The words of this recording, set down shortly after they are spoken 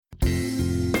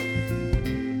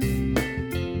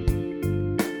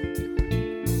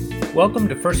Welcome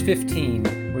to First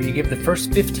 15, where you give the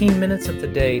first 15 minutes of the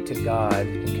day to God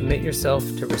and commit yourself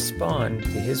to respond to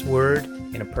His Word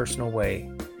in a personal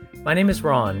way. My name is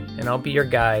Ron, and I'll be your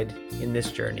guide in this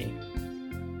journey.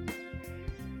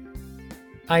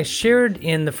 I shared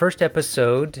in the first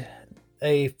episode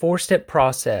a 4-step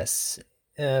process,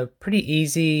 a pretty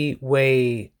easy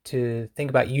way to think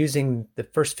about using the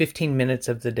first 15 minutes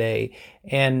of the day.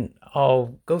 And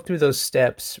I'll go through those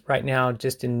steps right now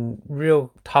just in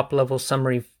real top-level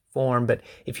summary form. But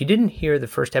if you didn't hear the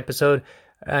first episode,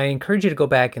 I encourage you to go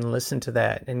back and listen to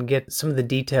that and get some of the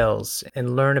details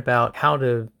and learn about how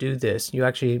to do this. You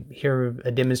actually hear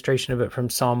a demonstration of it from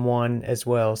Psalm 1 as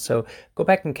well. So go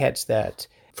back and catch that.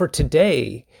 For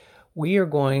today, we are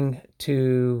going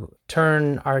to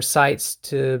turn our sights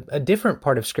to a different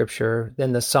part of Scripture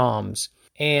than the Psalms.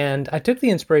 And I took the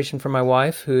inspiration from my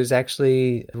wife, who's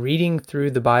actually reading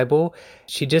through the Bible.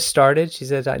 She just started. She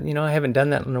said, I haven't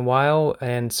done that in a while.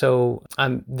 And so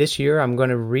this year I'm going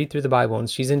to read through the Bible, and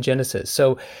she's in Genesis.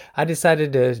 So I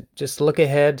decided to just look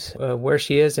ahead where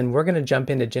she is, and we're going to jump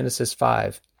into Genesis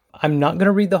 5. I'm not going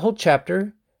to read the whole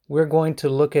chapter. We're going to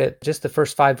look at just the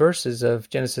first 5 verses of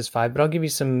Genesis 5, but I'll give you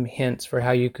some hints for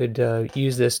how you could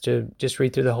use this to just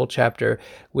read through the whole chapter,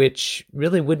 which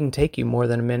really wouldn't take you more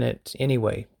than a minute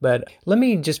anyway. But let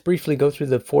me just briefly go through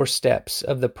the 4 steps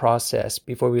of the process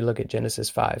before we look at Genesis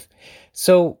 5.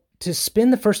 So to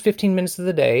spend the first 15 minutes of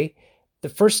the day, the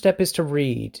first step is to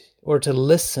read or to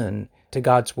listen to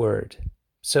God's Word.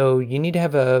 So you need to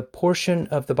have a portion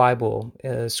of the Bible,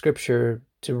 Scripture,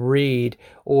 to read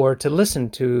or to listen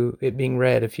to it being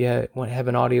read if you have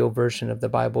an audio version of the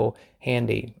Bible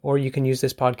handy. Or you can use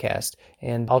this podcast,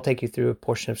 and I'll take you through a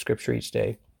portion of Scripture each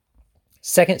day.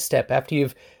 Second step, after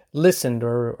you've listened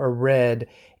or read,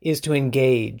 is to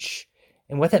engage.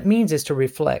 And what that means is to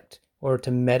reflect or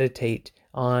to meditate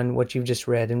on what you've just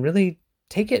read and really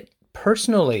take it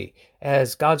personally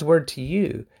as God's Word to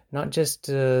you, not just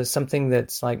something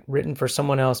that's like written for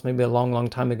someone else maybe a long, long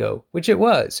time ago, which it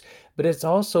was, but it's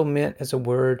also meant as a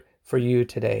word for you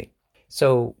today.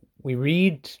 So we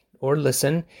read or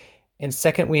listen, and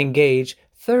second, we engage.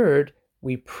 Third,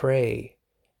 we pray.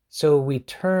 So we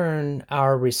turn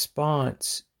our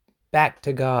response back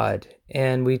to God,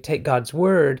 and we take God's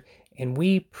Word and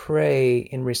we pray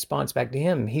in response back to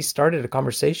Him. He started a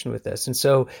conversation with us, and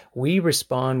so we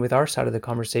respond with our side of the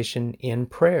conversation in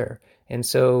prayer. And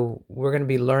so we're going to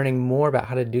be learning more about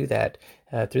how to do that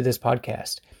through this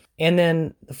podcast. And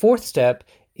then the 4th step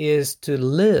is to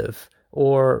live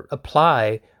or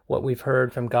apply what we've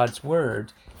heard from God's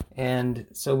Word. And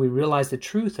so we realize the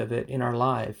truth of it in our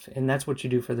life. And that's what you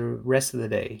do for the rest of the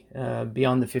day,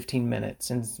 beyond the 15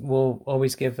 minutes. And we'll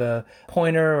always give a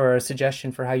pointer or a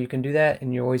suggestion for how you can do that.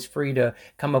 And you're always free to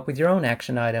come up with your own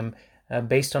action item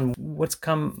based on what's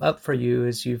come up for you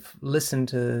as you've listened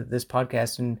to this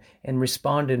podcast and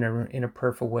responded in a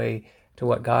prayerful way to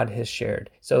what God has shared.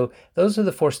 So those are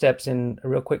the 4 steps in a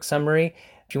real quick summary.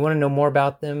 If you want to know more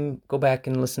about them, go back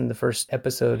and listen to the first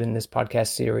episode in this podcast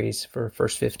series for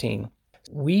First 15.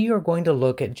 We are going to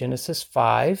look at Genesis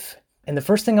 5. And the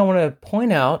first thing I want to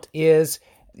point out is,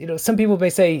 some people may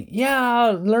say,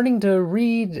 yeah, learning to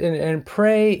read and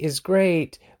pray is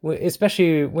great,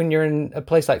 especially when you're in a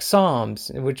place like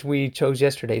Psalms, which we chose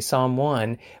yesterday, Psalm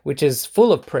 1, which is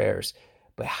full of prayers.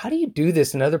 But how do you do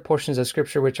this in other portions of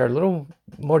Scripture which are a little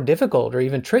more difficult or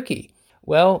even tricky?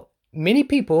 Well, many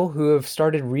people who have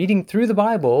started reading through the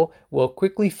Bible will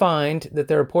quickly find that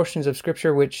there are portions of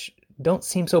Scripture which don't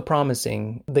seem so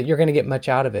promising that you're going to get much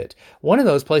out of it. One of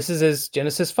those places is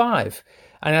Genesis 5.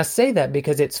 And I say that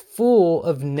because it's full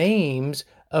of names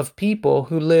of people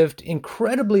who lived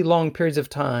incredibly long periods of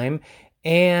time,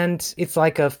 and it's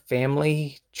like a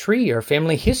family tree or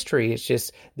family history. It's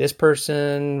just this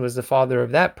person was the father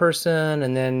of that person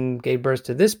and then gave birth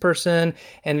to this person,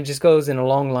 and it just goes in a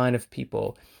long line of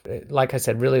people. Like I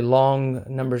said, really long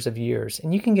numbers of years.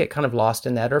 And you can get kind of lost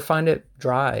in that or find it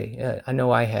dry. I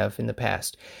know I have in the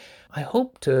past. I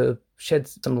hope to shed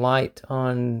some light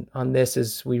on this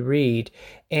as we read.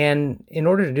 And in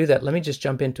order to do that, let me just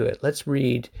jump into it. Let's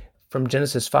read from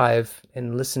Genesis 5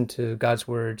 and listen to God's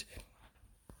Word.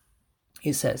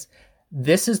 He says,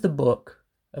 "This is the book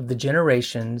of the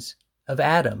generations of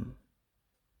Adam.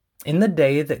 In the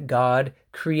day that God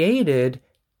created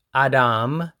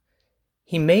Adam,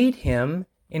 He made him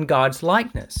in God's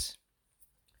likeness.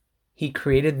 He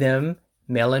created them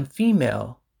male and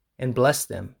female and blessed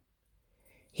them.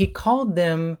 He called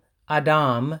them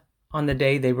Adam on the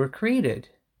day they were created.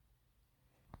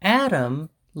 Adam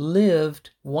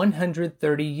lived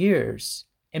 130 years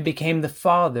and became the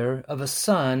father of a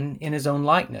son in his own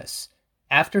likeness,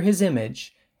 after his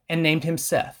image, and named him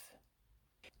Seth.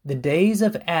 The days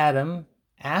of Adam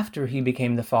after he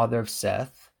became the father of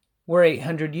Seth were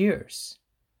 800 years,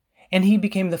 and he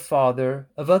became the father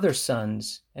of other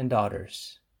sons and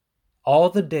daughters. All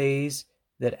the days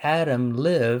that Adam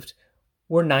lived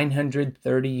were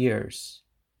 930 years.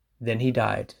 Then he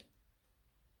died.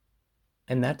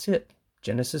 And that's it.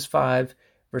 Genesis 5,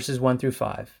 verses 1 through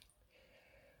 5.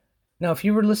 Now, if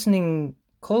you were listening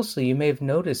closely, you may have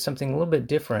noticed something a little bit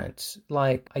different.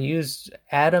 Like I used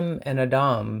Adam and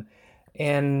Adam,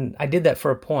 and I did that for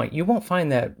a point. You won't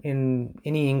find that in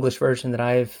any English version that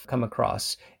I've come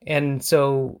across. And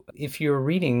so if you're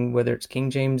reading, whether it's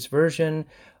King James Version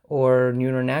or New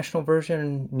International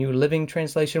Version, New Living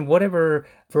Translation, whatever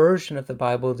version of the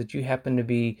Bible that you happen to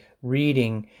be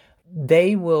reading,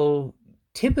 they will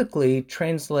typically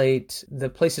translate the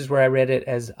places where I read it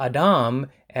as Adam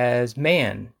as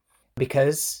man.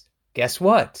 Because guess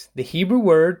what? The Hebrew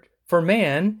word for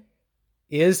man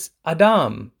is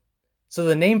Adam. So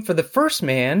the name for the first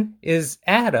man is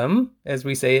Adam, as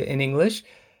we say it in English.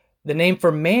 The name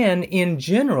for man in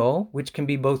general, which can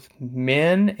be both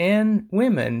men and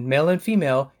women, male and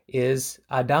female, is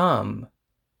Adam.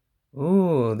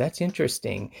 Ooh, that's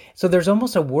interesting. So there's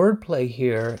almost a wordplay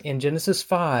here in Genesis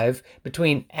 5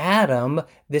 between Adam,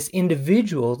 this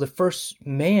individual, the first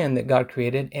man that God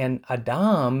created, and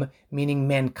Adam, meaning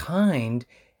mankind,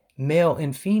 male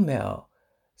and female.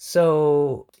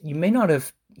 So you may not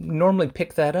have normally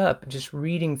picked that up just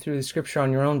reading through the scripture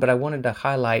on your own, but I wanted to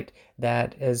highlight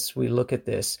that as we look at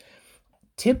this.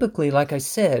 Typically, like I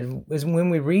said, is when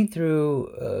we read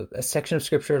through a section of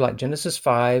scripture like Genesis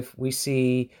 5, we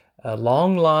see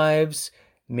long lives,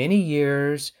 many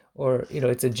years, or,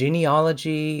 it's a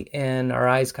genealogy and our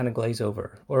eyes kind of glaze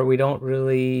over, or we don't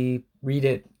really read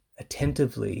it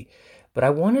attentively. But I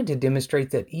wanted to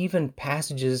demonstrate that even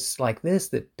passages like this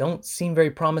that don't seem very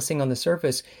promising on the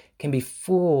surface can be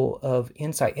full of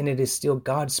insight, and it is still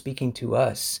God speaking to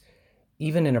us,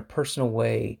 even in a personal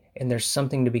way, and there's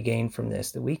something to be gained from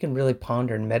this that we can really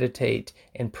ponder and meditate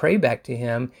and pray back to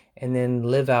Him and then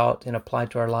live out and apply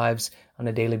to our lives on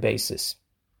a daily basis.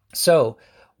 So,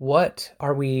 what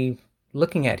are we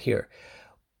looking at here?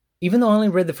 Even though I only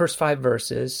read the first 5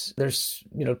 verses, there's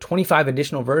 25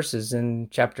 additional verses in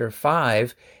chapter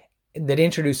 5 that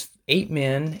introduce 8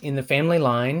 men in the family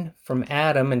line from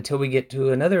Adam until we get to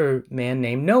another man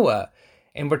named Noah.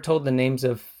 And we're told the names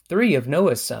of 3 of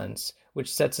Noah's sons,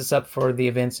 which sets us up for the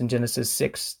events in Genesis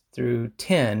 6 through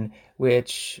 10,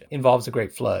 which involves a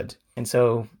great flood. And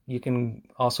so you can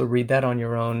also read that on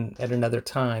your own at another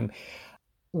time.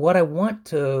 What I want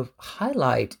to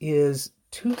highlight is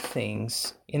 2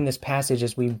 things in this passage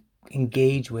as we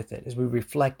engage with it, as we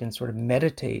reflect and sort of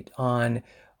meditate on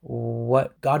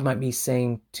what God might be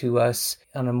saying to us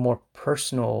on a more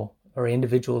personal or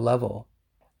individual level.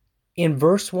 In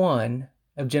verse 1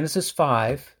 of Genesis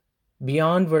 5,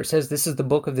 beyond where it says this is the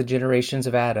book of the generations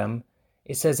of Adam,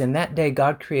 it says, in that day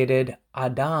God created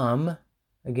Adam,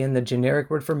 again the generic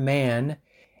word for man.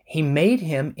 He made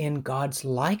him in God's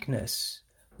likeness.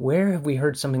 Where have we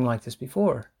heard something like this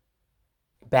before?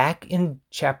 Back in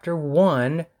chapter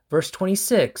 1, verse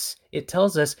 26, it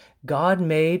tells us God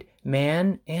made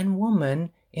man and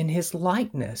woman in His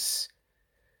likeness.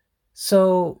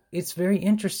 So it's very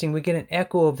interesting. We get an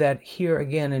echo of that here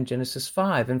again in Genesis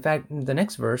 5. In fact, the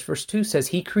next verse, verse 2 says,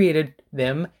 He created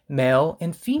them male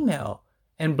and female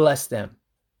and blessed them.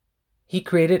 He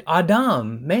created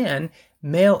Adam, man,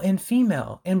 male and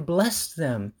female, and blessed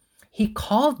them. He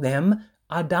called them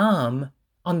Adam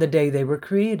on the day they were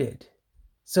created.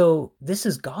 So this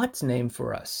is God's name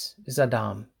for us, is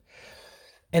Adam.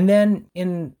 And then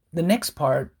in the next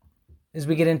part, as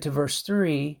we get into verse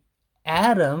 3,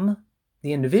 Adam,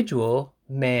 the individual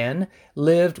man,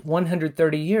 lived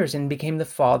 130 years and became the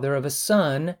father of a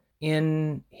son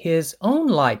in his own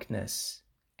likeness,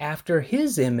 after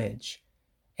his image,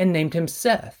 and named him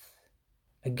Seth.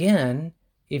 Again,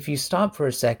 if you stop for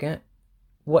a second,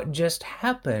 what just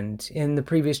happened in the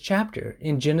previous chapter?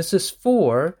 In Genesis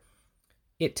 4,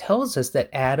 it tells us that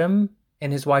Adam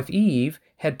and his wife Eve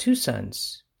had 2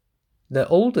 sons. The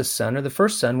oldest son, or the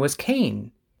first son, was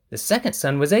Cain. The second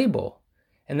son was Abel.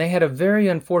 And they had a very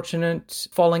unfortunate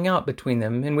falling out between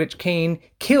them, in which Cain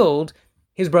killed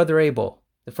his brother Abel,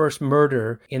 the first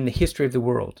murder in the history of the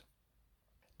world.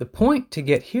 The point to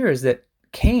get here is that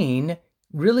Cain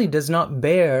really does not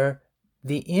bear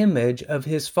the image of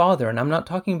his father. And I'm not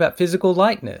talking about physical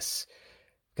likeness,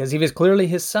 because he was clearly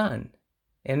his son.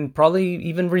 and probably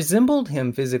even resembled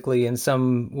him physically in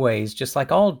some ways, just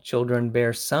like all children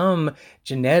bear some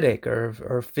genetic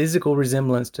or physical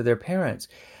resemblance to their parents.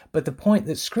 But the point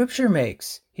that Scripture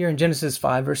makes here in Genesis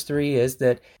 5, verse 3 is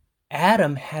that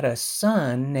Adam had a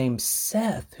son named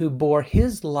Seth who bore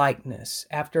his likeness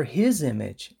after his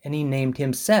image, and he named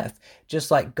him Seth, just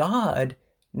like God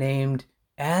named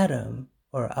Adam,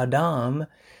 or Adam,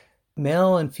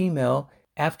 male and female,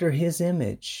 after his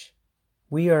image.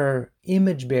 We are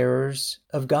image bearers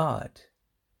of God,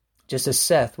 just as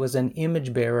Seth was an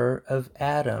image bearer of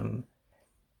Adam.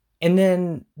 And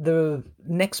then the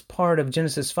next part of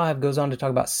Genesis 5 goes on to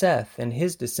talk about Seth and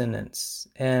his descendants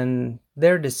and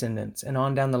their descendants, and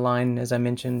on down the line, as I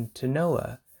mentioned, to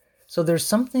Noah. So there's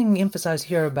something emphasized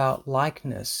here about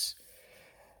likeness.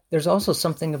 There's also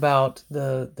something about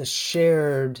the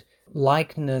shared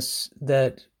likeness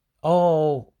that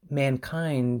all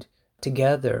mankind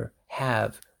together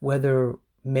have, whether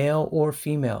male or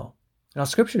female. Now,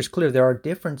 Scripture is clear there are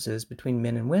differences between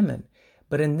men and women.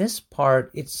 But in this part,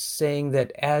 it's saying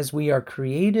that as we are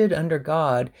created under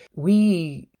God,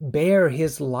 we bear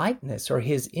his likeness or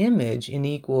his image in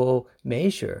equal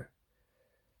measure.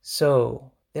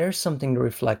 So there's something to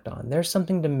reflect on. There's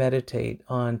something to meditate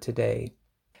on today.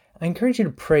 I encourage you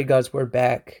to pray God's word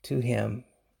back to him.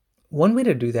 One way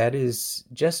to do that is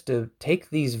just to take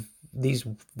these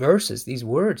verses, these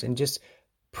words, and just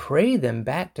pray them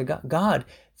back to God. God,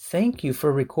 thank you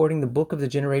for recording the book of the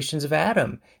generations of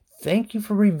Adam. Thank you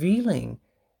for revealing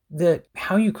that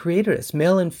how you created us,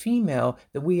 male and female,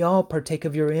 that we all partake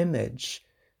of your image.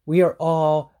 We are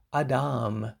all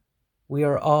Adam. We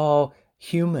are all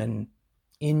human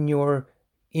in your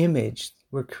image.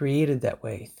 We're created that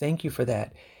way. Thank you for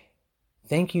that.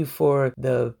 Thank you for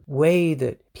the way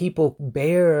that people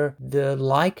bear the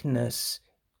likeness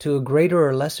to a greater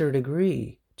or lesser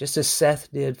degree, just as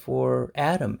Seth did for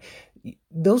Adam.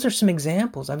 Those are some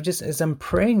examples. As I'm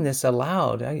praying this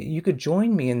aloud, you could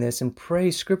join me in this and pray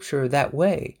Scripture that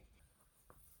way.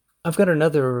 I've got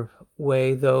another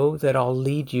way, though, that I'll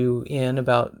lead you in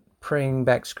about praying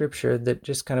back Scripture that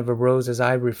just kind of arose as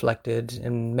I reflected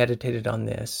and meditated on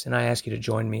this, and I ask you to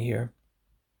join me here.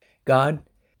 God,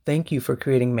 thank you for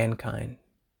creating mankind,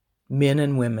 men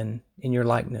and women in your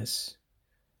likeness.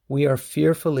 We are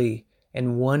fearfully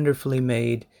and wonderfully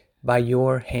made by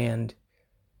your hand.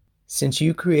 Since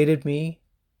you created me,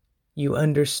 you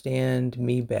understand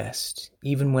me best,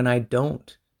 even when I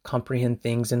don't comprehend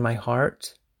things in my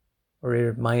heart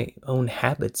or my own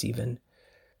habits even.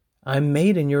 I'm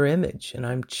made in your image, and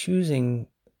I'm choosing,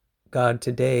 God,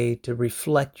 today to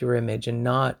reflect your image and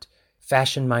not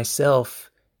fashion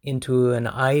myself into an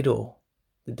idol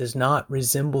that does not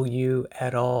resemble you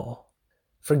at all.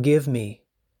 Forgive me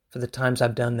for the times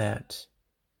I've done that,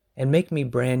 and make me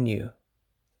brand new,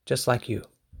 just like you.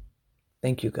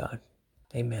 Thank you, God.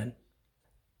 Amen.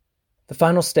 The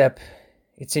final step,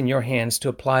 it's in your hands to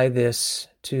apply this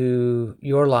to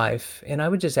your life. And I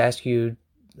would just ask you,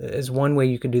 as one way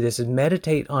you can do this, is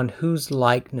meditate on whose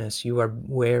likeness you are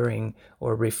wearing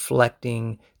or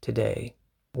reflecting today.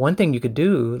 One thing you could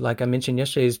do, like I mentioned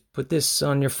yesterday, is put this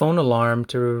on your phone alarm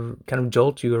to kind of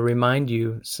jolt you or remind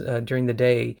you during the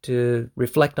day to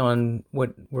reflect on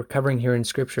what we're covering here in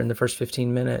Scripture in the first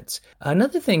 15 minutes.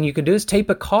 Another thing you could do is tape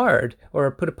a card or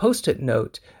put a Post-it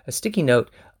note, a sticky note,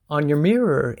 on your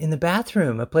mirror in the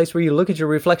bathroom, a place where you look at your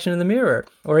reflection in the mirror,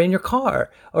 or in your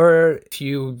car, or if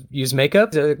you use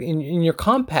makeup, in your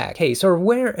compact case, or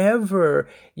wherever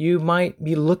you might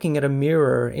be looking at a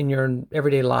mirror in your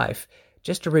everyday life,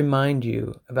 just to remind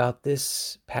you about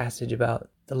this passage about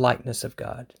the likeness of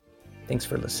God. Thanks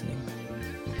for listening.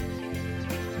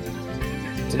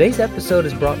 Today's episode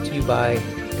is brought to you by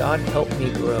God Help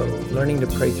Me Grow, Learning to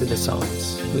Pray Through the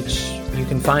Psalms, which you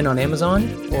can find on Amazon,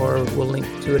 or we'll link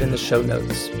to it in the show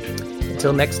notes.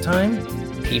 Until next time,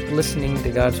 keep listening to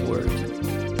God's Word.